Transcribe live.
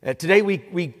Today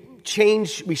we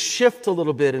shift a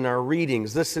little bit in our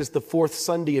readings. This is the fourth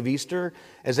Sunday of Easter.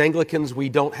 As Anglicans, we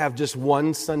don't have just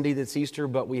one Sunday that's Easter,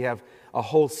 but we have a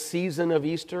whole season of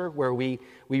Easter where we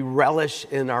relish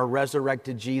in our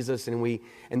resurrected Jesus. And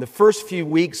in the first few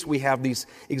weeks, we have these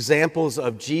examples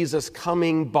of Jesus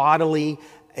coming bodily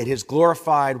in his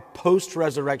glorified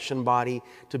post-resurrection body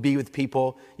to be with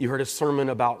people. You heard a sermon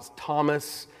about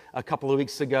Thomas a couple of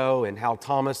weeks ago, and how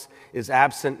Thomas is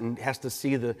absent and has to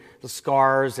see the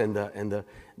scars and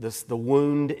the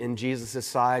wound in Jesus'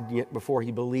 side before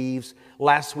he believes.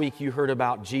 Last week you heard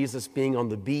about Jesus being on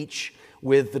the beach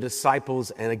with the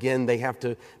disciples, and again they have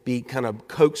to be kind of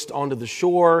coaxed onto the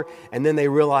shore, and then they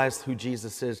realize who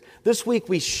Jesus is. This week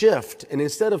we shift, and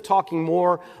instead of talking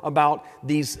more about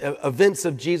these events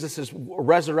of Jesus'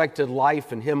 resurrected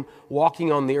life and him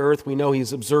walking on the earth, we know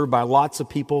he's observed by lots of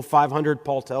people, 500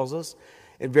 Paul tells us,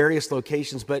 at various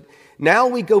locations. But now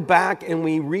we go back and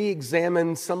we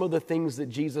re-examine some of the things that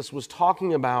Jesus was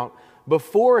talking about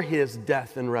before his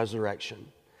death and resurrection.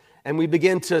 And we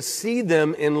begin to see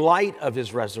them in light of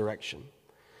his resurrection.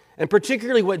 And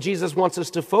particularly what Jesus wants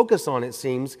us to focus on, it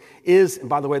seems, is, and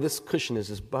by the way, this cushion is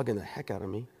just bugging the heck out of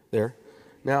me. There.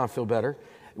 Now I feel better.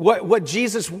 What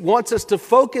Jesus wants us to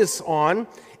focus on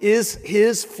is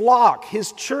his flock,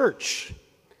 his church,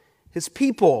 his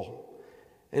people.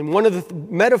 And one of the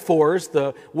metaphors,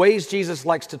 the ways Jesus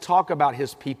likes to talk about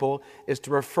his people, is to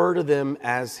refer to them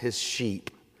as his sheep.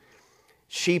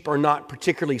 Sheep are not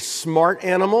particularly smart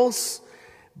animals,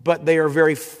 but they are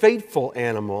very faithful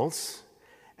animals,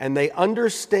 and they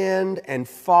understand and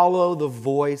follow the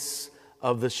voice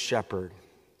of the shepherd.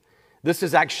 This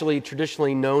is actually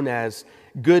traditionally known as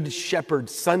Good Shepherd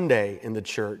Sunday in the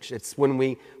church. It's when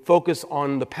we focus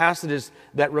on the passages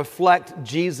that reflect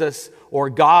Jesus or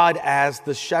God as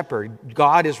the shepherd.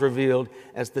 God is revealed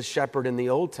as the shepherd in the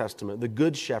Old Testament, the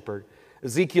Good Shepherd.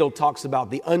 Ezekiel talks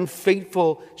about the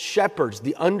unfaithful shepherds,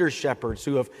 the under-shepherds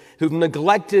who've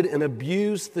neglected and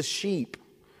abused the sheep.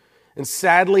 And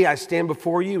sadly, I stand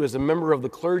before you as a member of the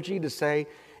clergy to say,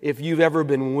 if you've ever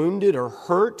been wounded or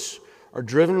hurt or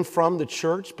driven from the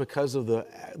church because of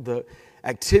the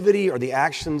activity or the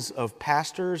actions of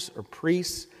pastors or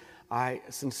priests, I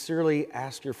sincerely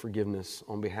ask your forgiveness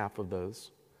on behalf of those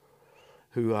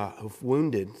who've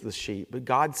wounded the sheep. But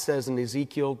God says in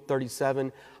Ezekiel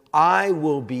 37, I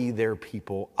will be their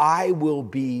people. I will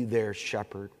be their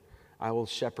shepherd. I will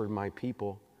shepherd my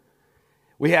people.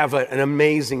 We have an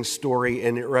amazing story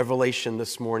in Revelation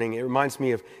this morning. It reminds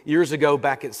me of years ago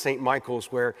back at St.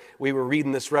 Michael's where we were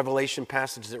reading this Revelation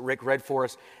passage that Rick read for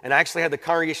us. And I actually had the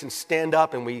congregation stand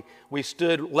up, and we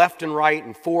stood left and right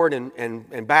and forward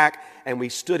and back, and we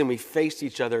stood and we faced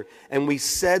each other. And we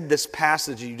said this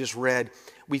passage that you just read.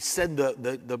 We said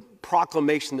the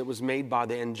proclamation that was made by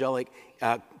the angelic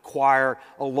choir,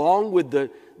 along with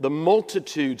the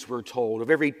multitudes, we're told, of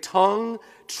every tongue,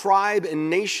 tribe, and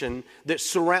nation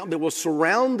that will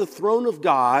surround the throne of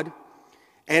God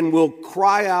and will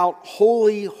cry out,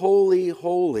 holy, holy,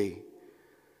 holy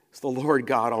is the Lord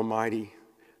God Almighty,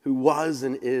 who was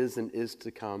and is to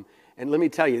come. And let me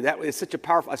tell you, that is such a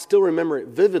powerful, I still remember it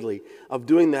vividly of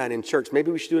doing that in church.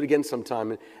 Maybe we should do it again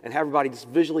sometime and have everybody just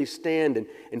visually stand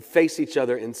and face each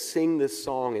other and sing this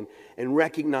song and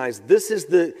recognize this is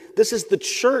the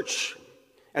church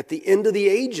at the end of the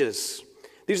ages.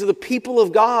 These are the people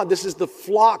of God. This is the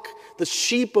flock, the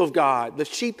sheep of God, the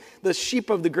sheep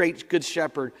of the great good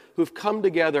shepherd who have come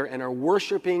together and are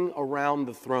worshiping around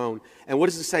the throne. And what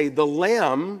does it say? The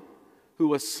Lamb who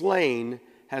was slain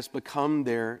has become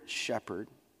their shepherd.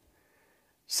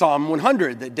 Psalm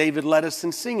 100 that David led us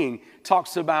in singing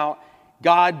talks about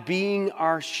God being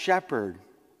our shepherd.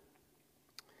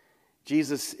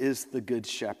 Jesus is the good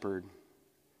shepherd.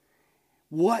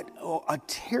 What a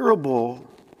terrible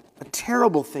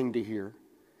thing to hear.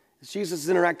 As Jesus is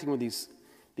interacting with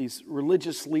these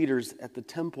religious leaders at the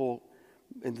temple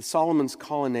in the Solomon's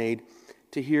colonnade,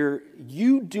 to hear,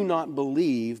 you do not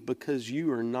believe because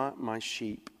you are not my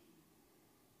sheep.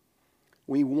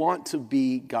 We want to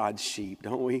be God's sheep,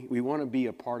 don't we? We want to be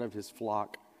a part of his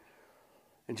flock.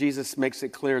 And Jesus makes it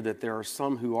clear that there are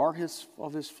some who are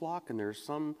of his flock and there are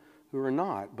some who are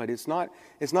not. But it's not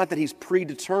that he's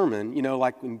predetermined,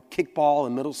 like in kickball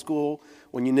in middle school,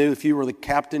 when you knew if you were the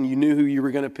captain, you knew who you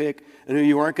were going to pick and who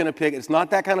you weren't going to pick. It's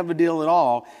not that kind of a deal at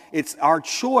all. It's our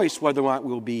choice whether or not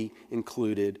we'll be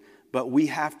included. But we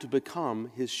have to become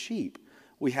his sheep.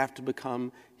 We have to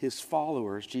become his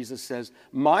followers. Jesus says,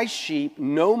 my sheep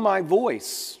know my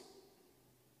voice,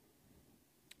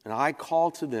 and I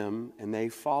call to them, and they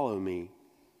follow me.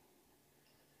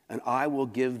 And I will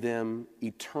give them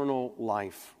eternal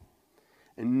life,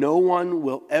 and no one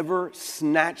will ever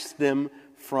snatch them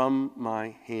from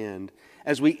my hand.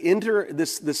 As we enter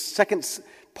this second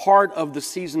part of the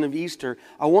season of Easter,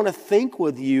 I want to think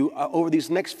with you over these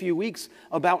next few weeks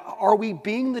about, are we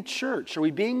being the church? Are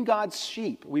we being God's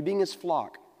sheep? Are we being his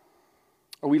flock?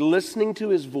 Are we listening to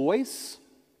his voice?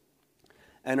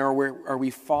 And are we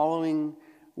following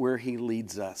where he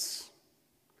leads us?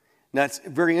 Now, it's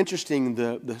very interesting,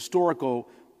 the historical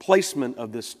placement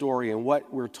of this story and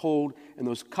what we're told in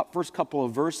those first couple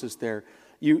of verses there.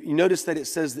 You notice that it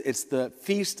says it's the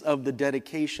Feast of the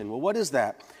Dedication. Well, what is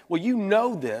that? Well, you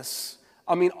know this.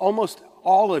 I mean, almost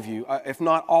all of you, if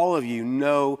not all of you,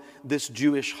 know this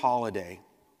Jewish holiday.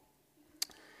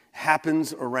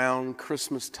 Happens around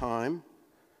Christmas time.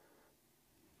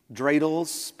 Dreidels,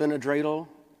 spin a dreidel.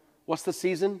 What's the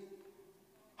season?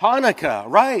 Hanukkah,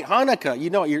 right, Hanukkah.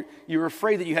 You know, you were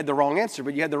afraid that you had the wrong answer,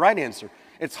 but you had the right answer.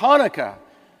 It's Hanukkah.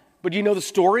 But do you know the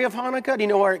story of Hanukkah? Do you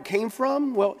know where it came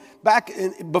from? Well,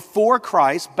 before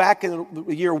Christ, back in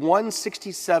the year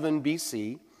 167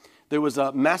 BC, there was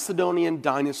a Macedonian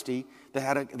dynasty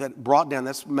that brought down,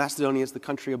 that's Macedonia is the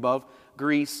country above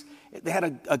Greece. They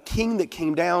had a king that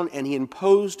came down and he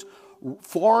imposed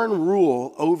foreign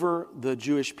rule over the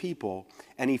Jewish people,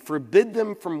 and he forbid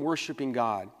them from worshiping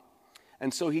God.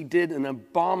 And so he did an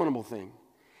abominable thing.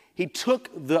 He took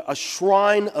a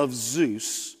shrine of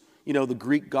Zeus, you know, the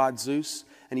Greek god Zeus,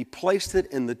 and he placed it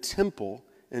in the temple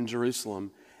in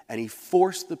Jerusalem, and he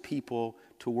forced the people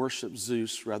to worship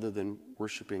Zeus rather than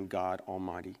worshiping God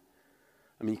Almighty.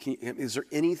 I mean, is there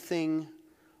anything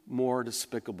more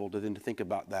despicable than to think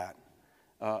about that,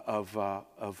 of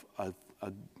a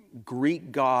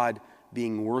Greek god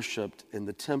being worshipped in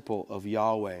the temple of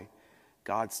Yahweh,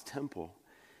 God's temple?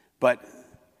 But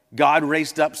God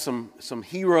raised up some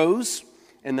heroes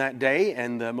in that day,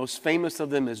 and the most famous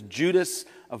of them is Judas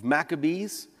of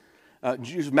Maccabees,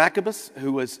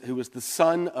 who was the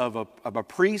son of a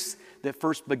priest that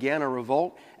first began a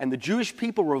revolt. And the Jewish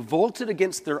people revolted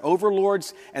against their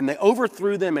overlords, and they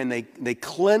overthrew them, and they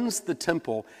cleansed the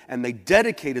temple, and they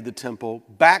dedicated the temple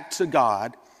back to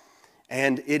God.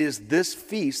 And it is this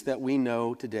feast that we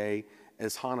know today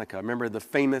as Hanukkah. Remember the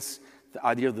famous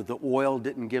idea that the oil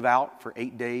didn't give out for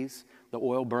 8 days, the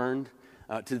oil burned.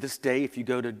 To this day, if you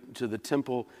go to the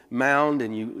Temple Mound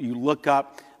and you look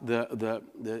up, the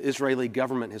Israeli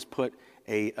government has put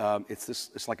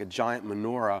it's like a giant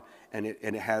menorah, and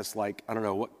it has, like, I don't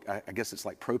know what, I guess it's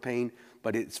like propane,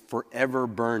 but it's forever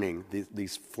burning,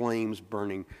 these flames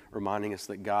burning, reminding us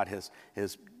that God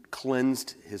has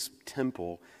cleansed his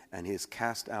temple and he has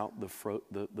cast out the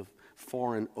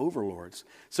foreign overlords.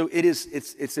 So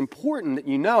it's important that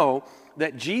you know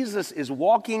that Jesus is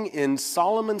walking in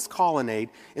Solomon's colonnade,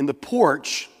 in the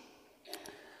porch,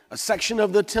 a section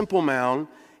of the Temple Mount.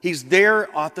 He's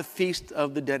there at the Feast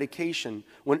of the Dedication,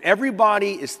 when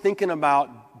everybody is thinking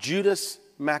about Judas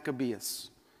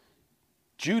Maccabeus,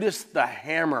 Judas the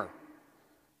Hammer,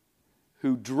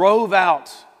 who drove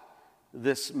out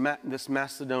this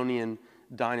Macedonian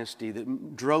dynasty,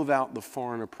 that drove out the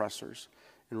foreign oppressors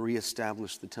and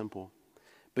reestablished the temple.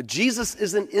 But Jesus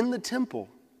isn't in the temple.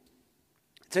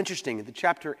 It's interesting. In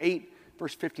chapter 8,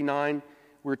 verse 59,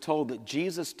 we're told that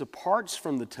Jesus departs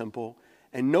from the temple,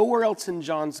 and nowhere else in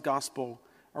John's gospel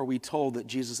are we told that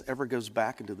Jesus ever goes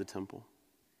back into the temple.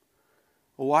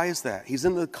 Well, why is that? He's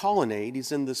in the colonnade.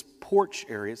 He's in this porch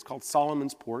area. It's called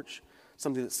Solomon's porch,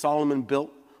 something that Solomon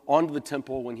built onto the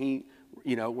temple when he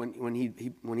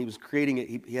was creating it.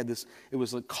 He had this, it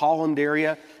was a columned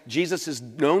area. Jesus is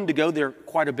known to go there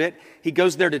quite a bit. He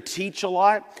goes there to teach a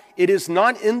lot. It is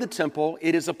not in the temple.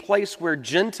 It is a place where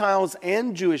Gentiles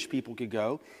and Jewish people could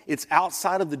go. It's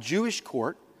outside of the Jewish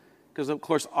court, because of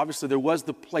course, obviously there was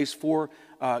the place for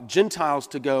Gentiles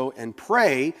to go and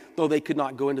pray, though they could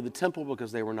not go into the temple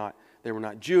because they were not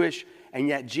Jewish. And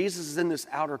yet Jesus is in this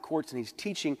outer courts and he's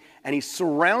teaching, and he's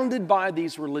surrounded by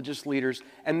these religious leaders,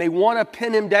 and they want to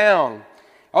pin him down.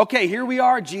 Okay, here we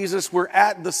are, Jesus. We're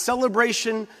at the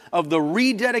celebration of the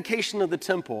rededication of the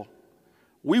temple.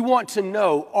 We want to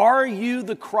know, are you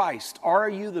the Christ? Are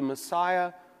you the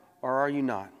Messiah, or are you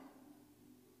not?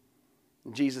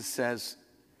 And Jesus says,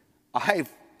 I've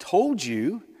told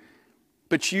you,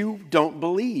 but you don't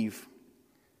believe.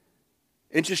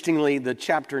 Interestingly, the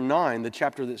chapter 9, the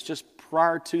chapter that's just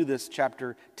prior to this,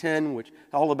 chapter 10, which is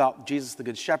all about Jesus the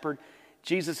Good Shepherd,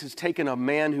 Jesus has taken a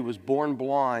man who was born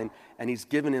blind and he's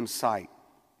given him sight.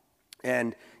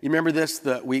 And you remember this,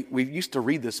 we used to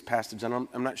read this passage, and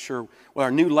I'm not sure, well,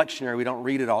 our new lectionary, we don't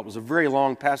read it all. It was a very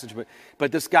long passage,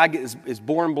 but this guy is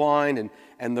born blind,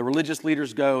 and the religious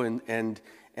leaders go and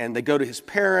and they go to his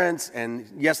parents, and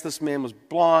yes, this man was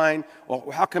blind. Well,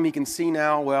 how come he can see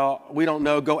now? Well, we don't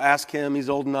know. Go ask him. He's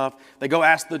old enough. They go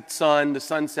ask the son. The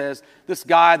son says, this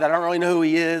guy that I don't really know who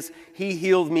he is, he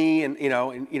healed me,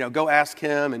 and go ask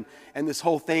him, and this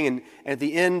whole thing. And at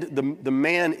the end, the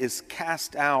man is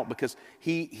cast out because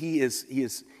he is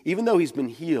even though he's been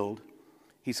healed,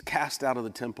 he's cast out of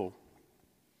the temple.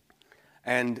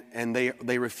 And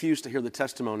they refuse to hear the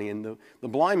testimony. And the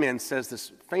blind man says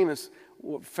this famous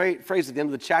phrase at the end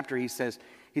of the chapter. He says,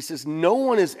 no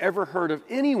one has ever heard of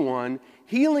anyone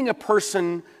healing a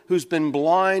person who's been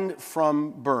blind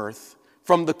from birth,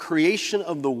 from the creation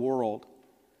of the world.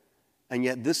 And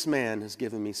yet this man has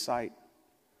given me sight.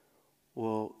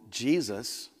 Well,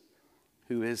 Jesus,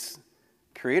 who is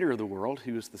creator of the world,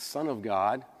 who is the Son of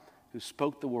God, who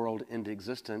spoke the world into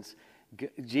existence,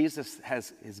 Jesus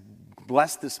has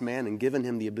blessed this man and given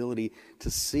him the ability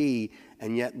to see,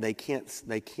 and yet they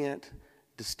can't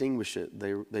distinguish it.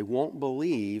 They won't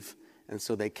believe, and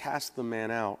so they cast the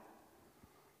man out.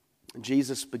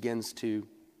 Jesus begins to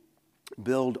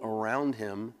build around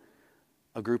him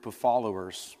a group of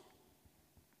followers,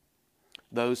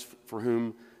 those for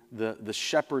whom the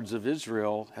shepherds of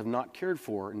Israel have not cared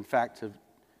for, in fact, have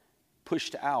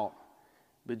pushed out.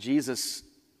 But Jesus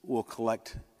will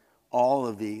collect all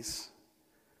of these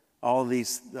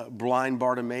blind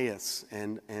Bartimaeus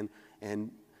and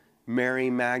Mary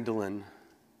Magdalene,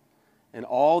 and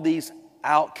all these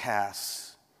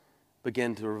outcasts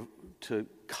begin to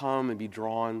come and be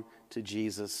drawn to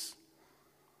Jesus.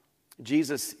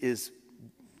 Jesus is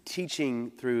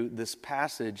teaching through this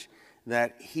passage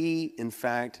that he, in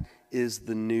fact, is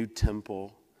the new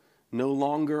temple. No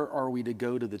longer are we to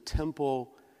go to the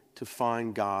temple to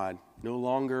find God. No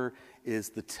longer is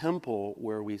the temple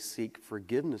where we seek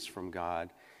forgiveness from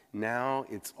God. Now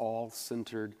it's all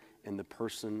centered in the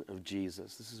person of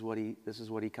Jesus. This is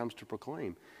what he comes to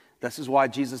proclaim. This is why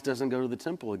Jesus doesn't go to the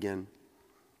temple again.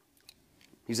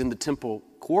 He's in the temple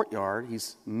courtyard.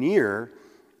 He's near,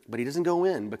 but he doesn't go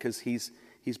in because he's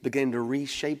beginning to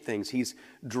reshape things. He's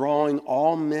drawing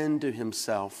all men to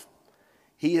himself.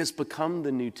 He has become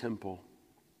the new temple.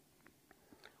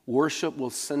 Worship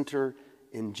will center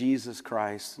in Jesus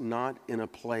Christ, not in a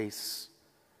place,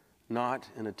 not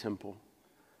in a temple,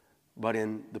 but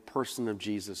in the person of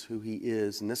Jesus, who he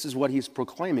is. And this is what he's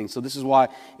proclaiming. So this is why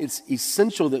it's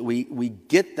essential that we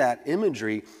get that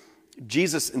imagery.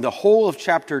 Jesus, in the whole of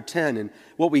chapter 10, and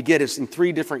what we get is in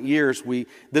 3 different years,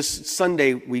 this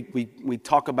Sunday we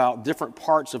talk about different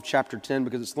parts of chapter 10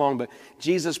 because it's long, but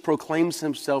Jesus proclaims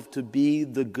himself to be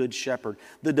the good shepherd,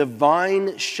 the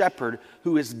divine shepherd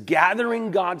who is gathering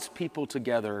God's people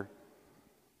together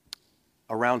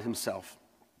around himself.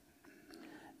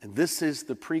 And this is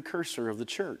the precursor of the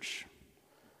church.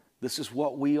 This is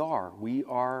what we are. We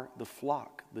are the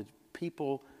flock, the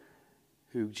people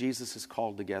who Jesus has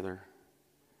called together.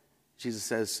 Jesus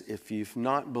says, if you've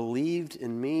not believed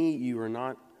in me, you are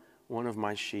not one of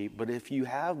my sheep. But if you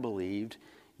have believed,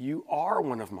 you are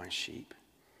one of my sheep.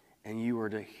 And you are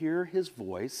to hear his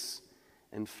voice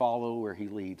and follow where he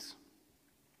leads.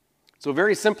 So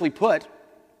very simply put,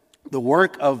 the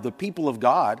work of the people of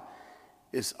God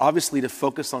is obviously to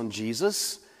focus on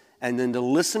Jesus and then to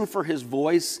listen for his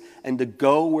voice and to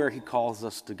go where he calls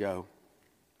us to go.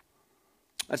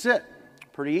 That's it.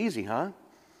 Pretty easy, huh?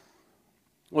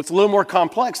 Well, it's a little more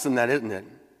complex than that, isn't it?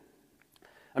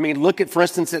 I mean, look at, for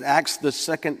instance, at Acts,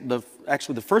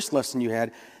 the first lesson you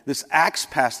had, this Acts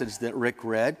passage that Rick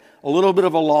read, a little bit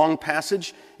of a long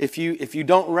passage. If you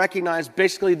don't recognize,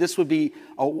 basically this would be,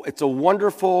 it's a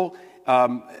wonderful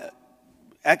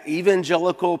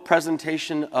evangelical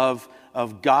presentation of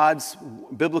God's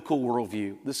biblical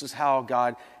worldview. This is how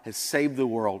God has saved the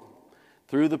world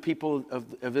through the people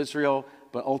of Israel,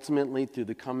 but ultimately through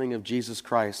the coming of Jesus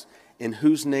Christ, in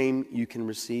whose name you can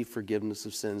receive forgiveness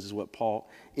of sins, is what Paul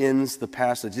ends the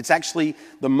passage. It's actually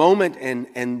the moment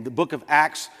in the book of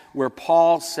Acts where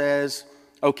Paul says,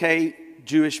 okay,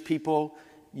 Jewish people,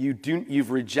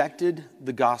 you've rejected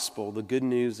the gospel, the good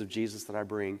news of Jesus that I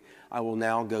bring. I will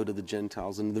now go to the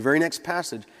Gentiles. And the very next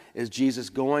passage is Jesus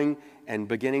going and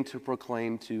beginning to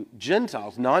proclaim to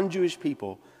Gentiles, non-Jewish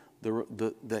people,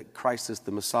 that Christ is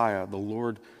the Messiah, the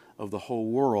Lord of the whole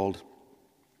world.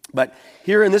 But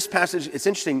here in this passage, it's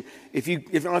interesting, I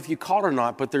don't know if you caught it or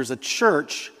not, but there's a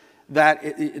church that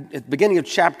at the beginning of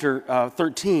chapter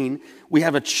 13, we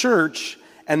have a church,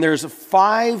 and there's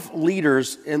 5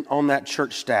 leaders on that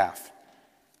church staff.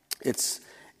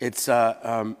 So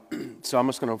I'm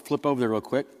just going to flip over there real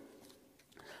quick.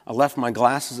 I left my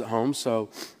glasses at home, so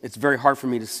it's very hard for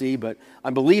me to see, but I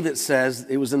believe it says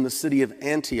it was in the city of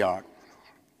Antioch.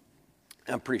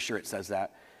 I'm pretty sure it says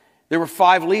that. There were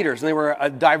 5 leaders, and they were a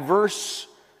diverse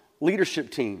leadership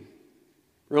team.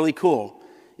 Really cool.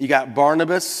 You got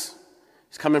Barnabas,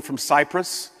 he's coming from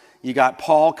Cyprus. You got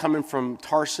Paul coming from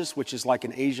Tarsus, which is like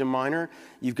in Asia Minor.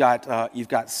 You've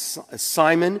got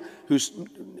Simon,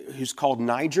 who's called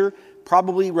Niger,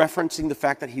 probably referencing the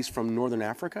fact that he's from Northern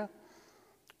Africa.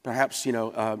 Perhaps,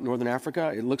 Northern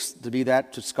Africa. It looks to be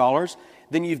that to scholars.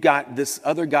 Then you've got this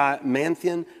other guy,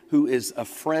 Manthian, who is a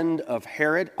friend of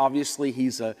Herod. Obviously,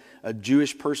 he's a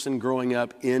Jewish person growing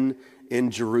up in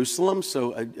Jerusalem,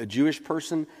 so a Jewish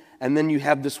person. And then you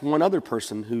have this one other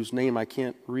person whose name I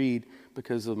can't read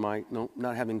because of my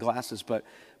not having glasses.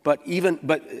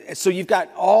 So you've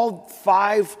got all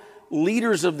 5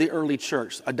 leaders of the early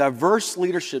church, a diverse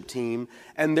leadership team,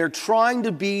 and they're trying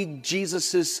to be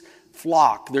Jesus's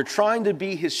flock. They're trying to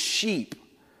be his sheep.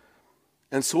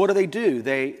 And so what do?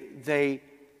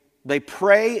 They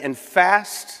pray and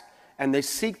fast, and they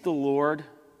seek the Lord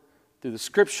through the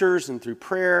scriptures and through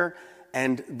prayer,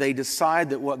 and they decide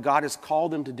that what God has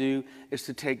called them to do is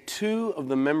to take 2 of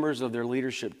the members of their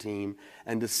leadership team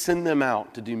and to send them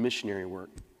out to do missionary work.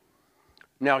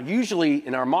 Now, usually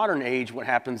in our modern age, what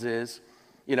happens is,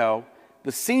 the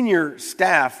senior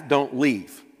staff don't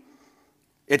leave.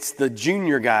 It's the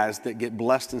junior guys that get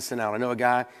blessed and sent out. I know a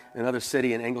guy in another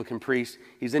city, an Anglican priest.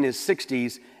 He's in his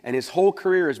 60s, and his whole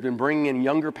career has been bringing in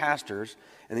younger pastors,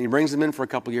 and then he brings them in for a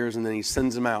couple years, and then he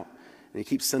sends them out. And he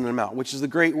keeps sending them out, which is a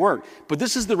great work. But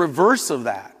this is the reverse of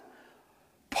that.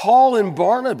 Paul and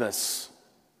Barnabas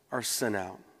are sent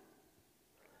out.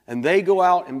 And they go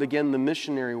out and begin the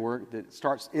missionary work that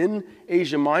starts in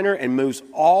Asia Minor and moves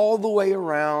all the way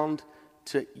around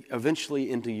to eventually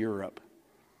into Europe.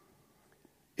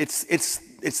 It's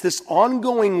this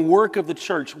ongoing work of the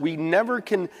church. We never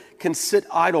can sit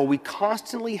idle. We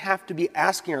constantly have to be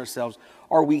asking ourselves,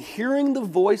 are we hearing the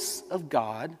voice of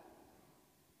God?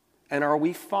 And are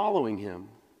we following him?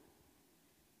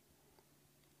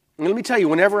 And let me tell you,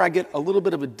 whenever I get a little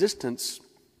bit of a distance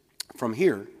from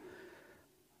here,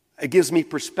 it gives me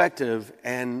perspective,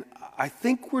 and I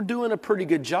think we're doing a pretty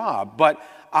good job. But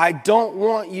I don't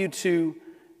want you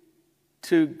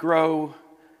to grow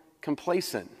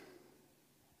complacent.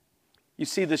 You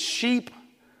see, the sheep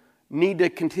need to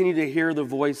continue to hear the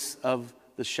voice of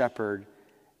the shepherd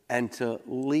and to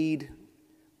lead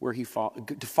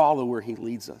to follow where he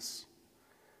leads us.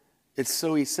 It's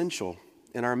so essential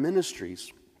in our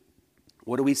ministries.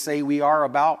 What do we say we are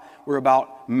about? We're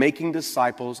about making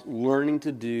disciples, learning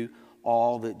to do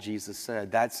all that Jesus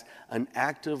said. That's an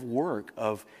active work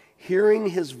of hearing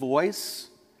his voice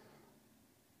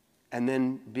and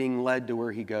then being led to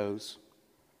where he goes.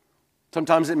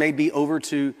 Sometimes it may be over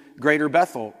to Greater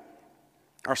Bethel,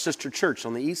 our sister church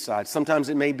on the east side. Sometimes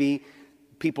it may be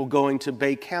people going to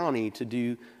Bay County to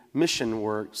do mission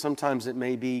work. Sometimes it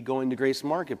may be going to Grace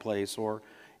Marketplace or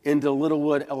into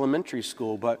Littlewood Elementary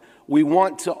School. But we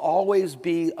want to always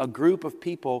be a group of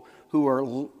people who are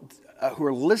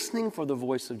listening for the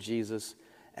voice of Jesus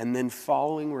and then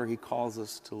following where he calls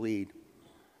us to lead.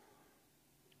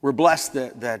 We're blessed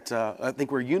that I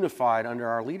think we're unified under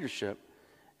our leadership.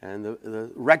 And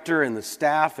the rector and the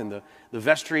staff and the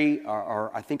vestry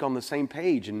are, I think, on the same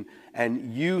page.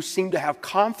 And you seem to have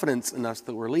confidence in us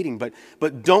that we're leading.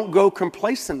 But don't go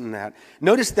complacent in that.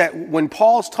 Notice that when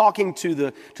Paul's talking to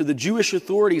the Jewish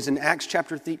authorities in Acts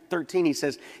chapter 13, he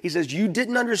says, you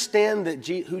didn't understand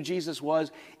who Jesus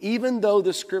was, even though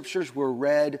the scriptures were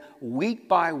read week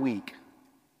by week.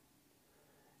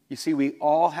 You see, we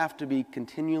all have to be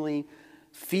continually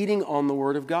feeding on the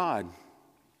Word of God.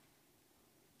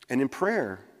 And in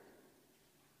prayer,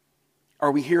 are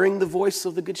we hearing the voice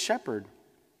of the Good Shepherd?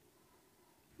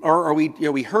 Or are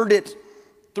we heard it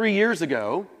 3 years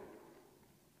ago,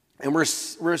 and we're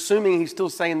assuming he's still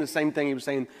saying the same thing he was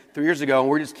saying 3 years ago, and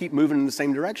we just keep moving in the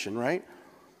same direction, right?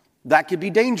 That could be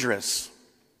dangerous.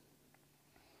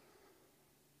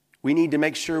 We need to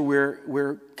make sure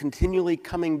we're continually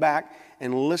coming back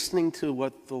and listening to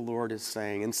what the Lord is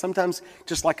saying. And sometimes,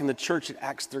 just like in the church at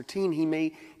Acts 13,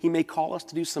 he may call us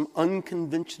to do some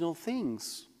unconventional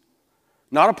things.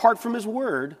 Not apart from his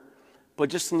word,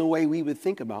 but just in the way we would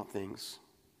think about things.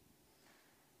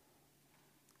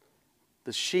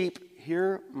 The sheep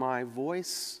hear my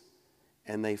voice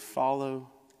and they follow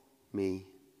me.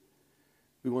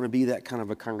 We want to be that kind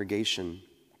of a congregation.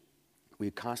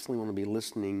 We constantly want to be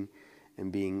listening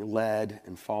and being led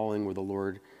and following where the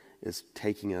Lord is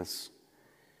taking us.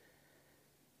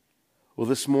 Well,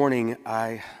 this morning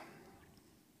I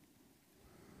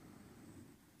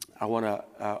want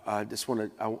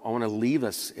to leave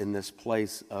us in this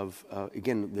place of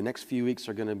again, the next few weeks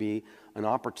are going to be an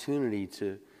opportunity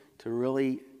to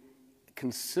really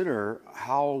consider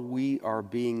how we are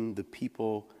being the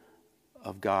people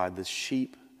of God, the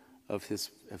sheep of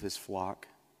his flock.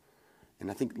 And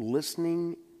I think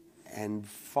listening and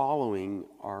following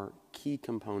are key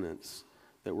components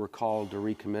that we're called to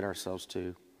recommit ourselves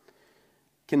to.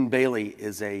 Ken Bailey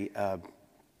is a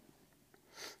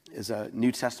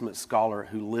New Testament scholar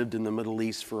who lived in the Middle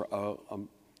East for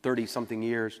 30-something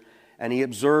years, and he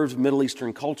observed Middle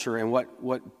Eastern culture. And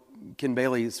what Ken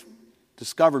Bailey's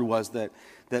discovered was that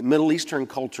Middle Eastern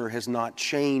culture has not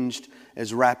changed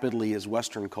as rapidly as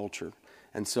Western culture.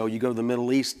 And so you go to the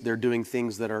Middle East, they're doing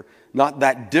things that are not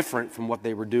that different from what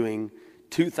they were doing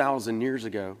 2,000 years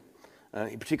ago.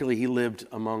 Particularly, he lived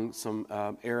among some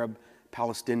Arab,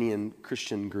 Palestinian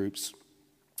Christian groups.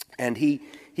 And he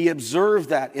observed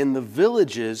that in the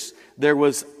villages, there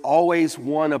was always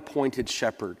one appointed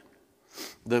shepherd.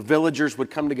 The villagers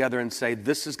would come together and say,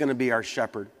 this is going to be our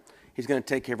shepherd. He's going to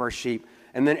take care of our sheep.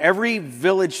 And then every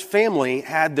village family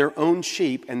had their own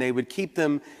sheep, and they would keep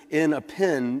them in a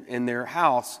pen in their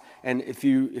house. And if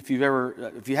you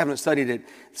haven't studied it,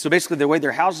 so basically the way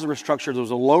their houses were structured, there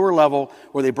was a lower level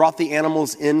where they brought the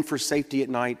animals in for safety at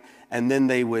night, and then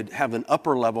they would have an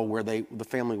upper level where the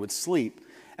family would sleep.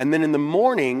 And then in the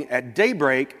morning at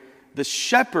daybreak, the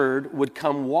shepherd would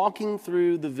come walking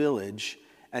through the village,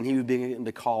 and he would begin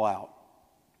to call out.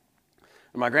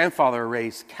 And my grandfather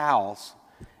raised cows,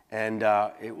 and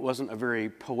it wasn't a very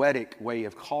poetic way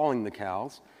of calling the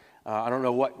cows. I don't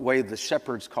know what way the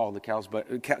shepherds called the cows,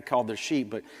 but called their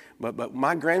sheep. But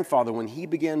my grandfather, when he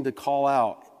began to call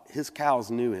out, his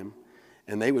cows knew him,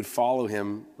 and they would follow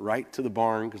him right to the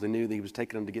barn because they knew that he was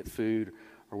taking them to get food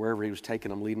or wherever he was taking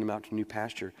them, leading them out to new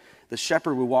pasture. The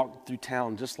shepherd would walk through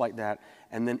town just like that,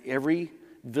 and then every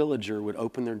villager would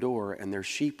open their door, and their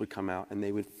sheep would come out, and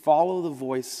they would follow the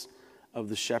voice of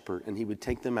the shepherd, and he would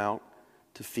take them out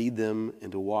to feed them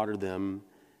and to water them,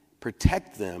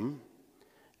 protect them,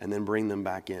 and then bring them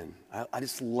back in. I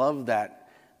just love that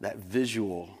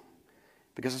visual,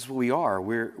 because that's what we are.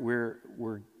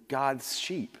 We're God's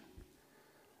sheep.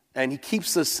 And he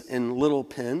keeps us in little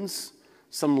pens,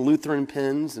 some Lutheran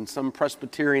pens and some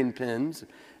Presbyterian pens,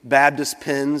 Baptist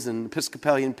pens and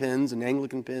Episcopalian pens and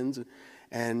Anglican pens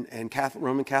and Catholic,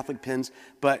 Roman Catholic pens.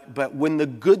 But when the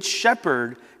Good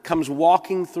Shepherd comes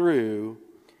walking through,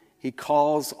 he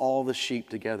calls all the sheep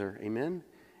together. Amen?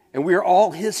 And we are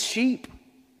all his sheep.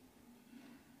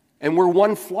 And we're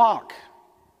one flock.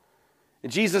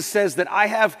 And Jesus says that I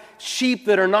have sheep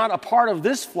that are not a part of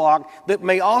this flock that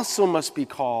may also must be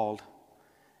called.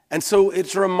 And so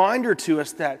it's a reminder to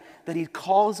us that he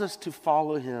calls us to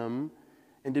follow him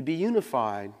and to be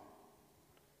unified.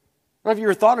 I don't know if you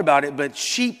ever thought about it, but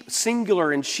sheep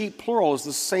singular and sheep plural is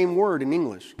the same word in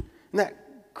English. Isn't that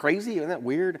crazy? Isn't that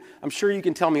weird? I'm sure you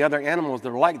can tell me other animals that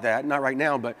are like that. Not right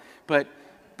now, but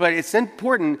it's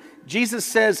important. Jesus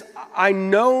says, I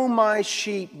know my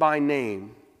sheep by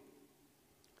name.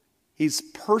 He's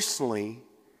personally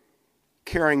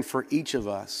caring for each of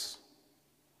us.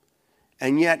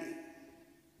 And yet,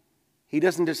 he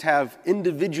doesn't just have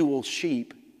individual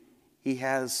sheep. He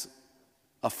has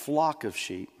a flock of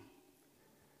sheep.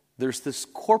 There's this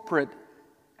corporate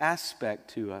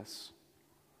aspect to us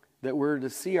that we're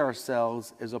to see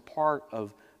ourselves as a part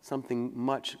of something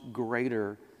much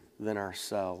greater than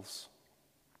ourselves.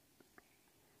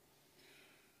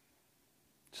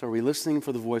 So are we listening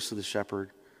for the voice of the shepherd?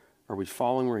 Are we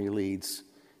following where he leads?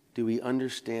 Do we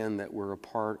understand that we're a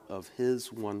part of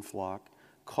his one flock,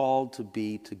 called to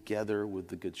be together with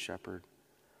the Good Shepherd?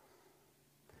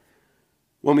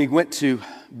 When we went to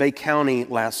Bay County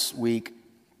last week,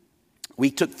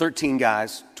 we took 13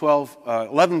 guys,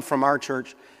 11 from our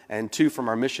church and 2 from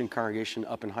our mission congregation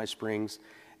up in High Springs.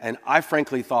 And I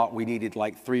frankly thought we needed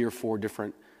like 3 or 4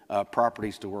 different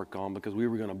properties to work on because we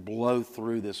were going to blow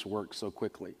through this work so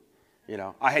quickly. You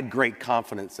know, I had great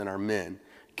confidence in our men.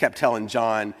 Kept telling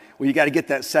John, well, you got to get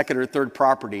that second or third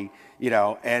property, you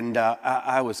know, and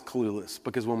I was clueless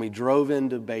because when we drove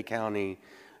into Bay County,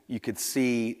 you could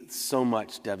see so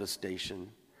much devastation.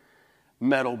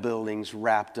 Metal buildings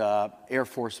wrapped up, Air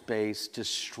Force Base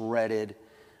just shredded,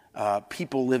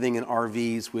 people living in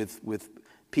RVs with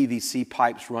PVC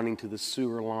pipes running to the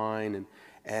sewer line.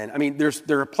 And I mean,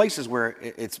 there are places where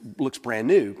it looks brand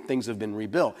new. Things have been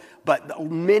rebuilt. But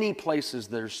many places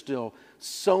there's still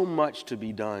so much to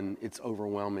be done, it's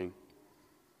overwhelming.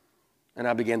 And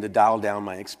I began to dial down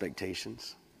my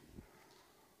expectations.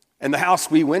 And the house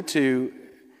we went to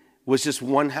was just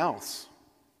one house.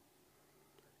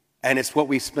 And it's what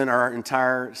we spent our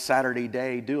entire Saturday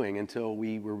day doing until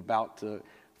we were about to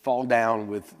fall down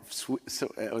with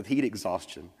heat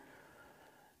exhaustion.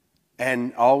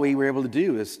 And all we were able to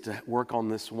do is to work on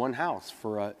this one house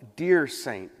for a dear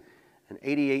saint, an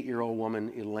 88-year-old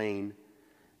woman, Elaine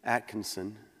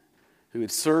Atkinson, who had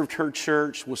served her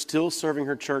church, was still serving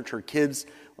her church. Her kids,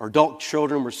 or adult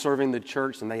children, were serving the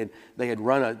church, and they had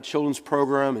run a children's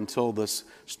program until this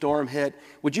storm hit.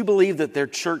 Would you believe that their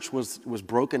church was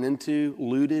broken into,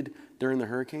 looted during the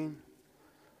hurricane?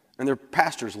 And their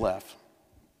pastors left.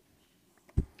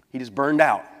 He just burned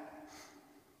out.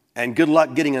 And good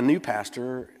luck getting a new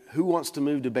pastor. Who wants to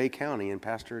move to Bay County and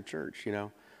pastor a church? You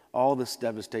know, all this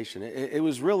devastation. It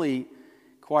was really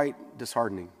quite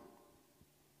disheartening.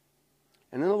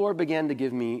 And then the Lord began to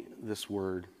give me this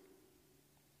word.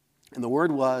 And the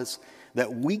word was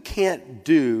that we can't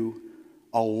do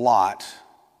a lot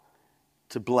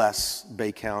to bless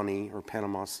Bay County or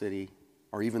Panama City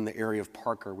or even the area of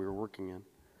Parker we were working in.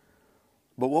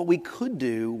 But what we could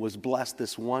do was bless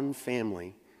this one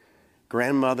family,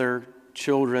 grandmother,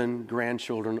 children,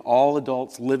 grandchildren, all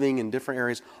adults living in different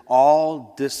areas,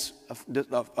 all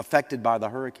affected by the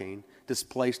hurricane,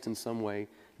 displaced in some way,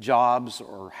 jobs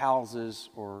or houses,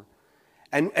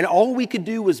 and all we could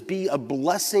do was be a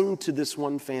blessing to this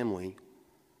one family.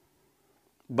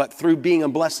 But through being a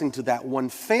blessing to that one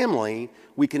family,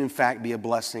 we can in fact be a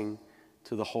blessing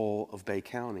to the whole of Bay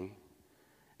County.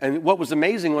 And what was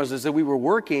amazing was that we were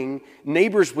working,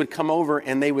 neighbors would come over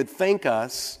and they would thank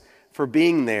us for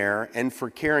being there and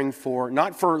for caring for,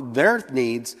 not for their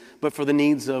needs, but for the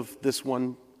needs of this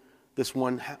one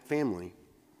family.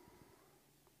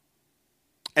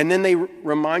 And then they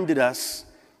reminded us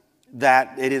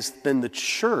that it has been the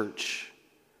church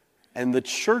and the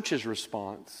church's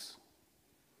response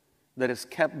that has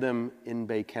kept them in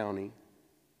Bay County.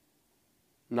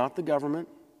 Not the government,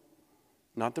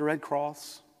 not the Red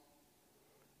Cross,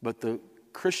 but the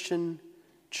Christian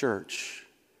church,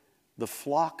 the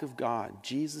flock of God,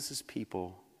 Jesus'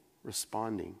 people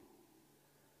responding.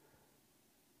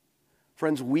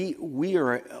 Friends, we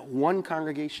are one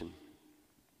congregation.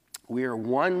 We are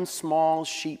one small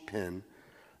sheep pen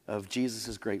of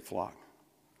Jesus' great flock.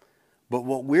 But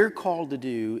what we're called to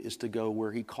do is to go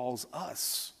where he calls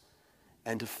us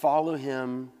and to follow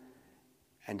him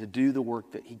and to do the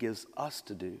work that he gives us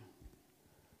to do.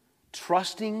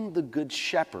 Trusting the Good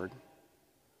Shepherd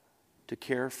to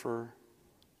care for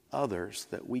others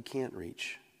that we can't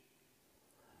reach.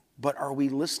 But are we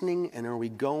listening, and are we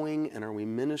going, and are we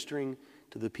ministering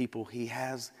to the people he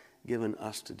has given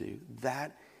us to do?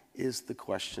 That is the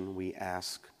question we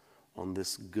ask on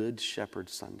this Good Shepherd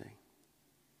Sunday.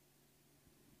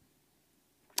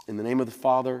 In the name of the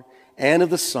Father, and of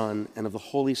the Son, and of the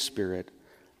Holy Spirit,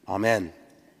 amen.